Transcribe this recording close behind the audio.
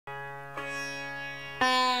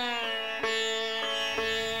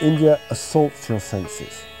India assaults your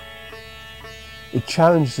senses. It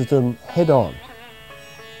challenges them head on.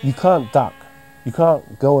 You can't duck. You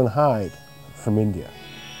can't go and hide from India.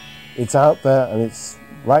 It's out there and it's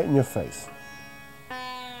right in your face.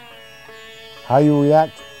 How you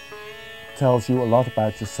react tells you a lot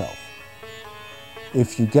about yourself.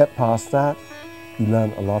 If you get past that, you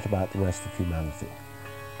learn a lot about the rest of humanity.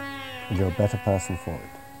 And you're a better person for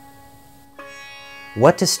it.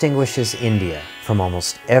 What distinguishes India from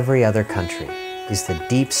almost every other country is the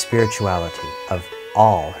deep spirituality of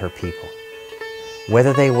all her people.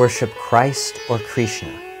 Whether they worship Christ or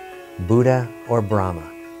Krishna, Buddha or Brahma,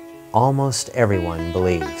 almost everyone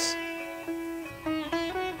believes.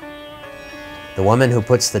 The woman who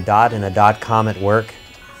puts the dot in a .com at work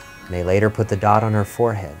may later put the dot on her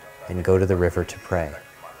forehead and go to the river to pray.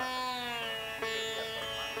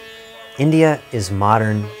 India is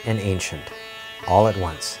modern and ancient, all at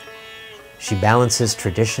once. She balances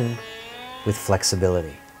tradition with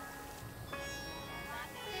flexibility.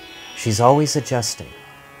 She's always adjusting,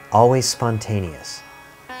 always spontaneous,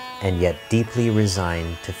 and yet deeply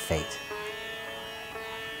resigned to fate.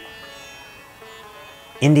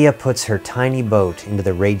 India puts her tiny boat into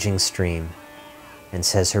the raging stream and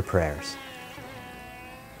says her prayers.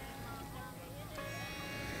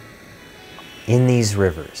 In these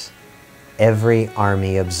rivers, every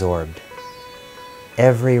army absorbed,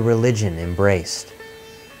 every religion embraced,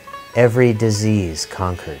 every disease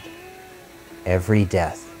conquered, every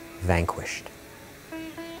death vanquished.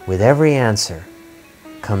 With every answer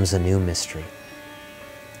comes a new mystery.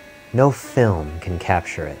 No film can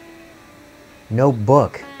capture it. No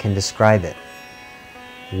book can describe it.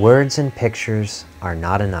 Words and pictures are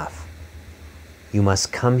not enough. You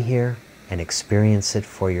must come here and experience it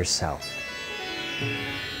for yourself.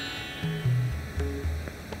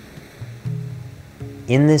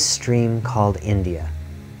 In this stream called India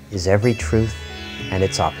is every truth and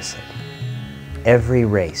its opposite, every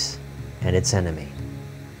race and its enemy,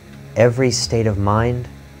 every state of mind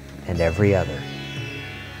and every other,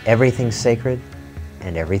 everything sacred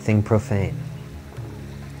and everything profane,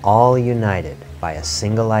 all united by a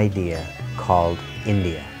single idea called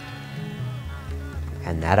India.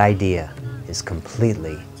 And that idea is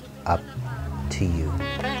completely up to you.